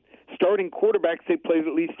 I mean, starting quarterbacks, they played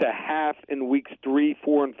at least a half in weeks 3,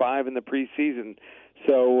 4, and 5 in the preseason.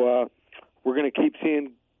 So we're going to keep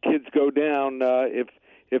seeing kids go down if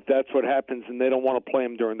if that's what happens, and they don't want to play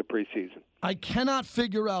him during the preseason. I cannot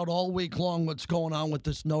figure out all week long what's going on with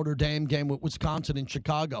this Notre Dame game with Wisconsin and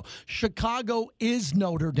Chicago. Chicago is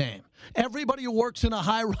Notre Dame. Everybody who works in a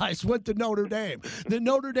high-rise went to Notre Dame. The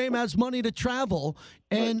Notre Dame has money to travel,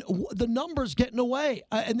 and the numbers getting away,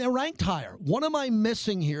 and they're ranked higher. What am I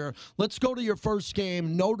missing here? Let's go to your first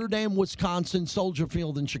game, Notre Dame, Wisconsin, Soldier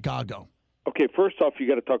Field in Chicago. Okay, first off, you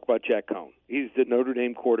got to talk about Jack Cohn. He's the Notre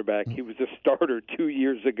Dame quarterback. He was a starter 2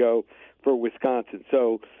 years ago for Wisconsin.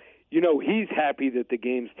 So, he's happy that the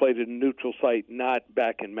game's played at a neutral site, not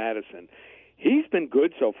back in Madison. He's been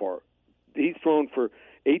good so far. He's thrown for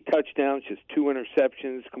 8 touchdowns, just 2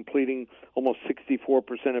 interceptions, completing almost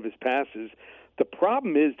 64% of his passes. The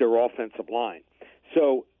problem is their offensive line.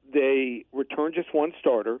 So they return just one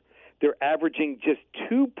starter. They're averaging just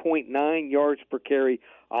 2.9 yards per carry,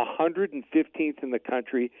 115th in the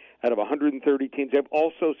country out of 130 teams. They've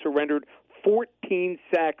also surrendered 14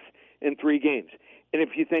 sacks in 3 games. And if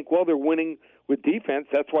you think, well, they're winning with defense,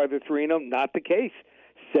 that's why they're 3-0, not the case.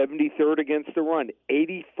 73rd against the run,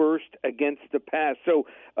 81st against the pass. So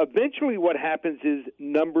eventually what happens is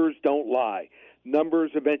numbers don't lie.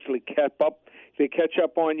 Numbers eventually they catch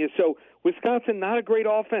up on you. So Wisconsin, not a great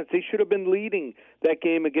offense. They should have been leading that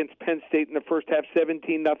game against Penn State in the first half,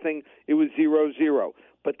 17-0. It was 0-0.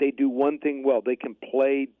 But they do one thing well. They can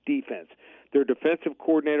play defense. Their defensive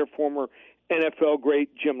coordinator, former NFL great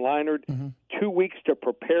Jim Leinart, 2 weeks to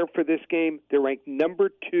prepare for this game. They're ranked number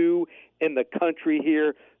 2 in the country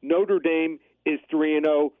here. Notre Dame is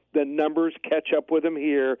 3-0. The numbers catch up with them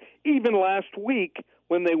here. Even last week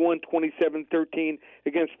when they won 27-13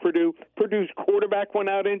 against Purdue, Purdue's quarterback went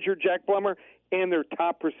out injured, Jack Plummer, and their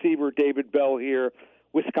top receiver, David Bell here.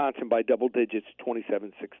 Wisconsin by double digits,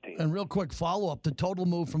 27-16. And real quick follow-up, the total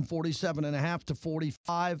move from 47.5 to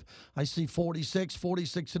 45. I see 46,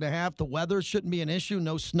 46.5. The weather shouldn't be an issue,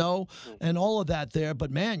 no snow and all of that there.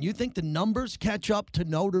 But, man, you think the numbers catch up to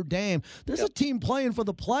Notre Dame. There's a team playing for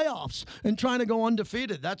the playoffs and trying to go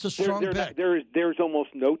undefeated. That's a strong pick. There's almost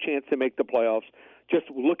no chance to make the playoffs. Just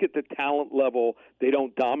look at the talent level. They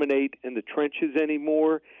don't dominate in the trenches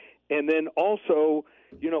anymore. And then also,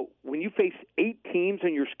 when you face 8 teams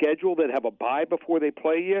on your schedule that have a bye before they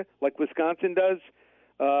play you, like Wisconsin does,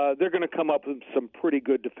 they're going to come up with some pretty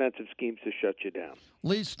good defensive schemes to shut you down.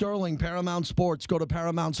 Lee Sterling, Paramount Sports. Go to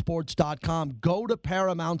ParamountSports.com. Go to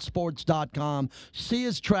ParamountSports.com. See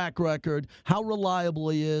his track record, how reliable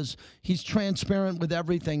he is. He's transparent with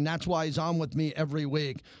everything. That's why he's on with me every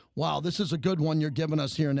week. Wow, this is a good one you're giving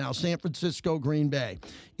us here now. San Francisco, Green Bay.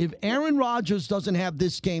 If Aaron Rodgers doesn't have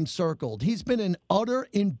this game circled, he's been an utter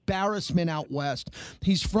embarrassment out west.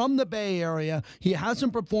 He's from the Bay Area. He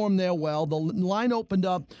hasn't performed there well. The line opened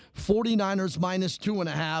up 49ers minus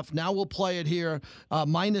 2.5. Now we'll play it here,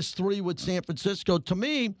 minus 3 with San Francisco. To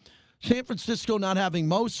me, San Francisco not having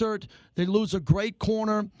Mostert, they lose a great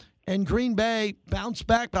corner, and Green Bay bounce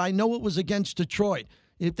back. I know it was against Detroit.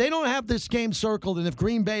 If they don't have this game circled and if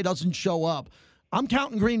Green Bay doesn't show up, I'm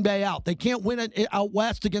counting Green Bay out. They can't win it out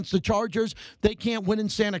west against the Chargers. They can't win in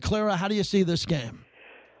Santa Clara. How do you see this game?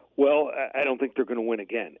 Well, I don't think they're going to win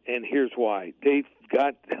again, and here's why. They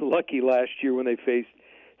got lucky last year when they faced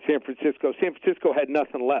San Francisco. San Francisco had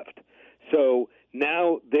nothing left. So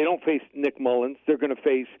now they don't face Nick Mullins. They're going to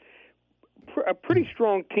face a pretty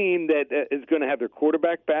strong team that is going to have their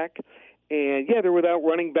quarterback back. And, yeah, they're without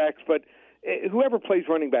running backs, but whoever plays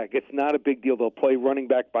running back, it's not a big deal. They'll play running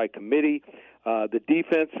back by committee. The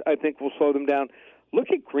defense, I think, will slow them down. Look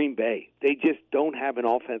at Green Bay. They just don't have an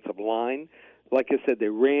offensive line. Like I said, they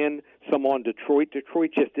ran some on Detroit.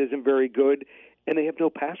 Detroit just isn't very good, and they have no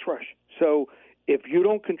pass rush. So if you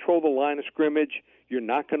don't control the line of scrimmage, you're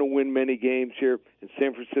not going to win many games here. And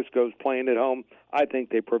San Francisco's playing at home. I think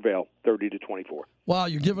they prevail 30-24. Wow,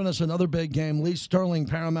 you're giving us another big game. Lee Sterling,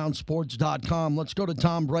 ParamountSports.com. Let's go to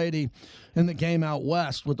Tom Brady in the game out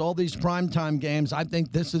west. With all these primetime games, I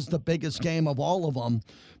think this is the biggest game of all of them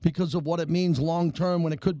because of what it means long-term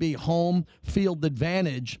when it could be home field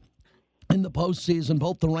advantage. In the postseason,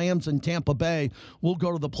 both the Rams and Tampa Bay will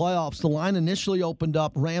go to the playoffs. The line initially opened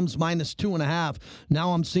up Rams minus 2.5.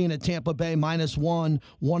 Now I'm seeing it Tampa Bay minus 1,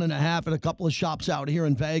 1.5 at a couple of shops out here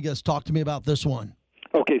in Vegas. Talk to me about this one.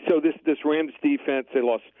 Okay, so this Rams defense, they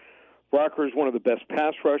lost Brockers, one of the best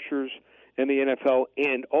pass rushers in the NFL,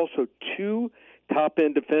 and also 2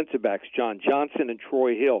 top-end defensive backs, John Johnson and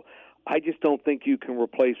Troy Hill. I just don't think you can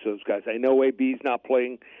replace those guys. I know AB's not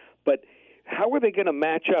playing, but how are they going to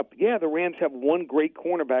match up? Yeah, the Rams have one great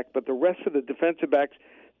cornerback, but the rest of the defensive backs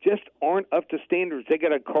just aren't up to standards. They got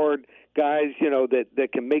to guard guys, that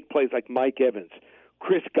can make plays like Mike Evans,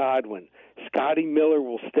 Chris Godwin, Scotty Miller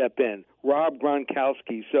will step in, Rob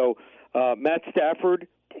Gronkowski. So Matt Stafford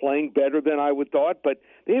playing better than I would thought, but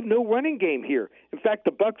they have no running game here. In fact,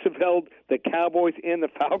 the Bucs have held the Cowboys and the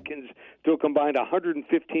Falcons to a combined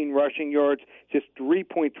 115 rushing yards, just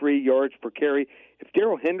 3.3 yards per carry. If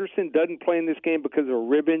Darrell Henderson doesn't play in this game because of a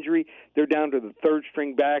rib injury, they're down to the third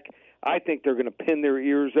string back. I think they're going to pin their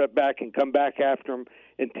ears up back and come back after him.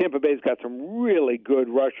 And Tampa Bay's got some really good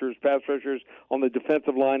rushers, pass rushers on the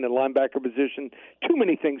defensive line and linebacker position. Too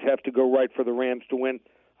many things have to go right for the Rams to win.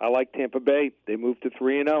 I like Tampa Bay. They moved to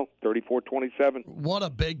 3-0, 34-27. What a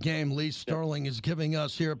big game Lee Sterling is giving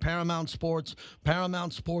us here. Paramount Sports,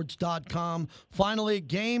 ParamountSports.com. Finally,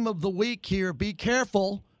 game of the week here. Be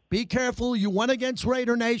careful. Be careful. You went against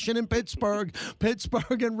Raider Nation in Pittsburgh.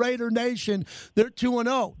 Pittsburgh and Raider Nation, they're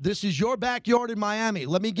 2-0. This is your backyard in Miami.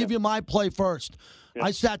 Let me give you my play first.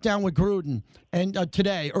 I sat down with Gruden and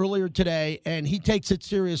earlier today, and he takes it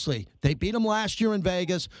seriously. They beat him last year in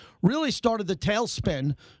Vegas, really started the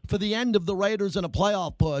tailspin for the end of the Raiders in a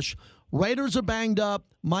playoff push. Raiders are banged up.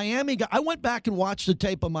 Miami, I went back and watched the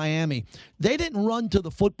tape of Miami. They didn't run to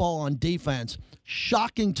the football on defense.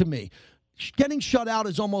 Shocking to me. Getting shut out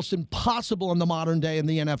is almost impossible in the modern day in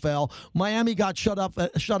the NFL. Miami got shut out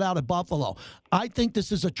at Buffalo. I think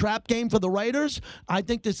this is a trap game for the Raiders. I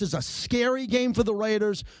think this is a scary game for the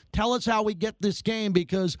Raiders. Tell us how we get this game,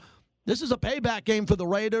 because this is a payback game for the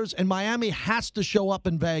Raiders, and Miami has to show up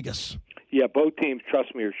in Vegas. Yeah, both teams,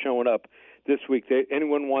 trust me, are showing up this week.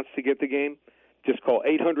 Anyone wants to get the game, just call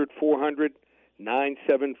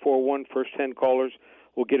 800-400-9741. First 10 callers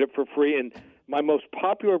will get it for free. And my most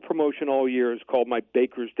popular promotion all year is called my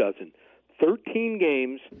Baker's Dozen. 13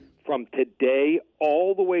 games from today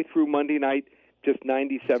all the way through Monday night, just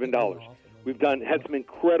 $97. We've had some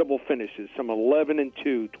incredible finishes, some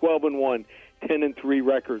 11-2, 12-1, 10-3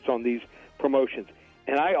 records on these promotions.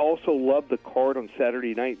 And I also love the card on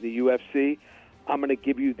Saturday night in the UFC. I'm going to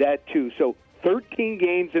give you that too. So 13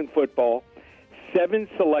 games in football, 7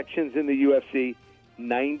 selections in the UFC,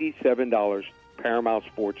 $97.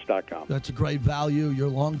 ParamountSports.com. That's a great value. You're a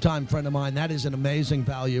longtime friend of mine. That is an amazing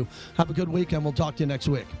value. Have a good weekend. We'll talk to you next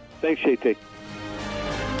week. Thanks, JT.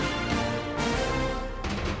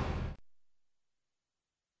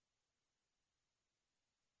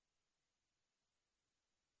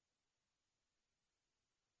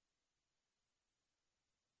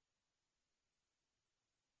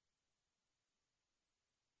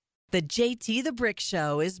 The JT the Brick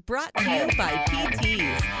Show is brought to you by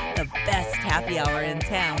PT's, the best happy hour in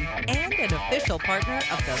town, and an official partner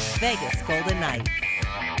of the Vegas Golden Knights.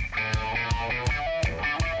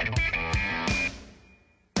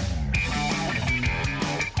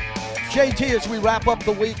 JT, as we wrap up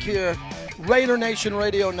the week here, Raider Nation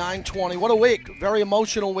Radio 920. What a week. Very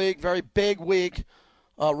emotional week, very big week.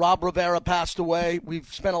 Rob Rivera passed away. We've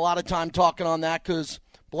spent a lot of time talking on that because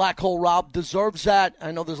Black Hole Rob deserves that.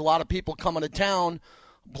 I know there's a lot of people coming to town.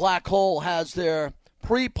 Black Hole has their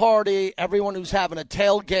pre-party, everyone who's having a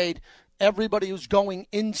tailgate, everybody who's going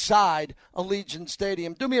inside Allegiant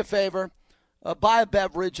Stadium. Do me a favor, buy a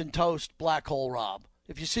beverage and toast Black Hole Rob.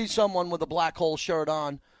 If you see someone with a Black Hole shirt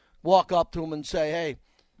on, walk up to him and say, hey,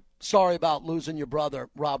 sorry about losing your brother,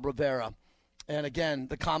 Rob Rivera. And again,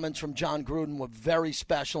 the comments from John Gruden were very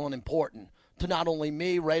special and important to not only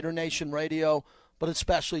me, Raider Nation Radio, but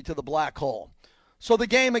especially to the Black Hole. So the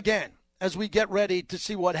game again, as we get ready to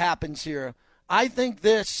see what happens here, I think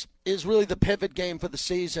this is really the pivot game for the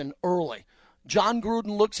season early. John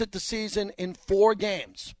Gruden looks at the season in 4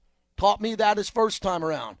 games. Taught me that his first time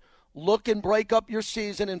around. Look and break up your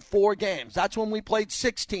season in 4 games. That's when we played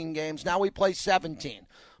 16 games. Now we play 17.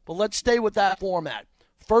 But let's stay with that format.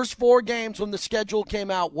 First 4 games when the schedule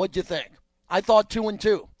came out, what'd you think? I thought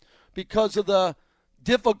 2-2 because of the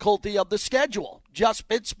difficulty of the schedule. Just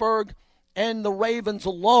Pittsburgh and the Ravens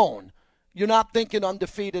alone. You're not thinking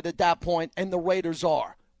undefeated at that point, and the Raiders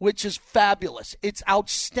are, which is fabulous. It's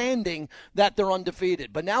outstanding that they're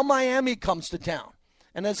undefeated. But now Miami comes to town.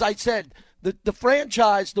 And as I said, the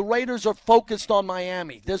franchise, the Raiders are focused on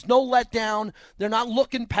Miami. There's no letdown. They're not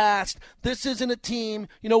looking past. This isn't a team,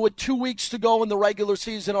 with 2 weeks to go in the regular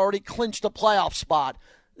season already clinched a playoff spot.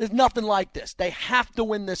 There's nothing like this. They have to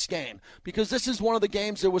win this game because this is one of the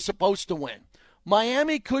games they were supposed to win.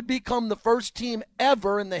 Miami could become the first team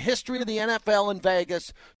ever in the history of the NFL in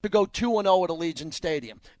Vegas to go 2-0 at Allegiant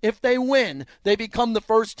Stadium. If they win, they become the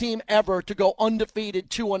first team ever to go undefeated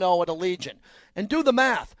 2-0 at Allegiant. And do the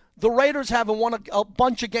math. The Raiders haven't won a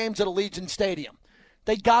bunch of games at Allegiant Stadium.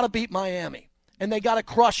 They got to beat Miami, and they got to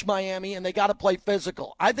crush Miami, and they got to play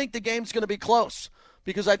physical. I think the game's going to be close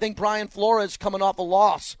because I think Brian Flores, coming off a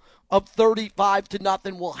loss of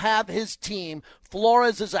 35-0 will have his team.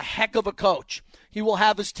 Flores is a heck of a coach. He will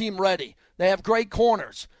have his team ready. They have great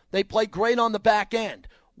corners. They play great on the back end.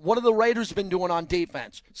 What have the Raiders been doing on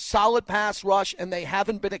defense? Solid pass rush, and they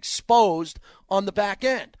haven't been exposed on the back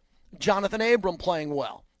end. Jonathan Abram playing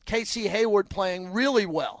well. Casey Hayward playing really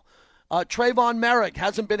well. Trayvon Merrick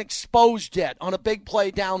hasn't been exposed yet on a big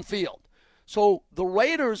play downfield. So the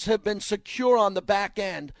Raiders have been secure on the back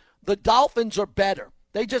end. The Dolphins are better.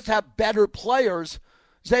 They just have better players.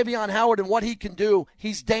 Xavier Howard and what he can do,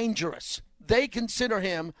 he's dangerous. They consider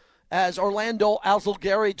him, as Orlando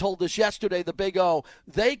Alzolgari told us yesterday, the Big O,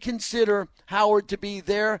 they consider Howard to be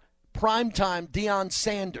their primetime Deion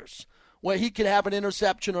Sanders, where he could have an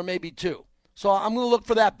interception or maybe two. So I'm going to look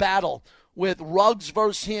for that battle with Ruggs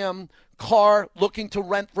versus him, Carr looking to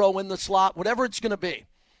Renfro in the slot, whatever it's going to be.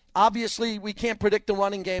 Obviously, we can't predict the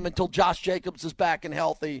running game until Josh Jacobs is back and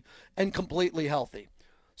healthy and completely healthy.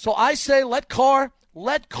 So I say let Carr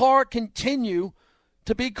continue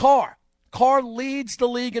to be Carr. Carr leads the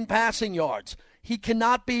league in passing yards. He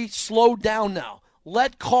cannot be slowed down now.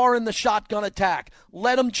 Let Carr in the shotgun attack.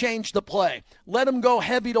 Let him change the play. Let him go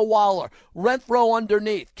heavy to Waller. Renfro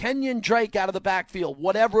underneath. Kenyon Drake out of the backfield.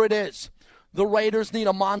 Whatever it is. The Raiders need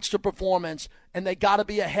a monster performance, and they got to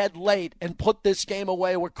be ahead late and put this game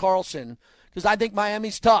away with Carlson, because I think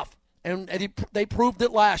Miami's tough, and they proved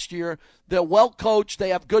it last year. They're well coached. They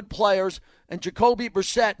have good players, and Jacoby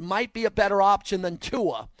Brissett might be a better option than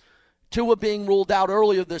Tua. Tua being ruled out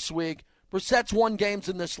earlier this week. Brissett's won games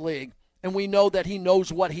in this league, and we know that he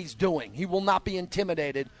knows what he's doing. He will not be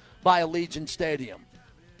intimidated by Allegiant Stadium.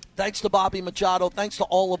 Thanks to Bobby Machado. Thanks to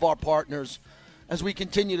all of our partners as we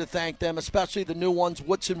continue to thank them, especially the new ones,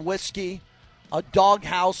 Woodson Whiskey, a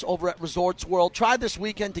Doghouse over at Resorts World. Try this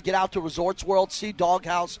weekend to get out to Resorts World, see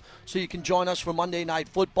Doghouse, so you can join us for Monday Night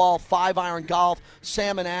Football, 5-Iron Golf,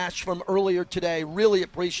 Sam and Ash from earlier today. Really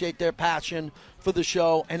appreciate their passion for the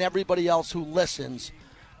show and everybody else who listens.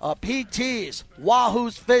 PT's,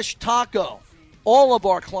 Wahoo's Fish Taco, all of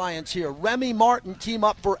our clients here. Remy Martin, Team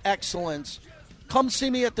Up for Excellence. Come see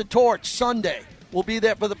me at the Torch Sunday. We'll be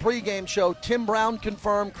there for the pregame show. Tim Brown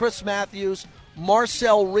confirmed, Chris Matthews,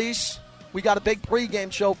 Marcel Reese. We got a big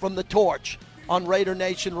pregame show from the Torch on Raider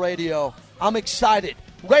Nation Radio. I'm excited.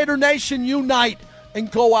 Raider Nation, unite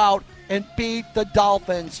and go out and beat the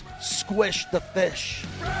Dolphins. Squish the fish.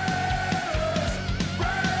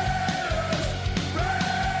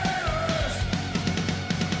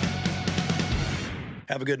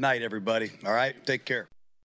 Have a good night, everybody. All right? Take care.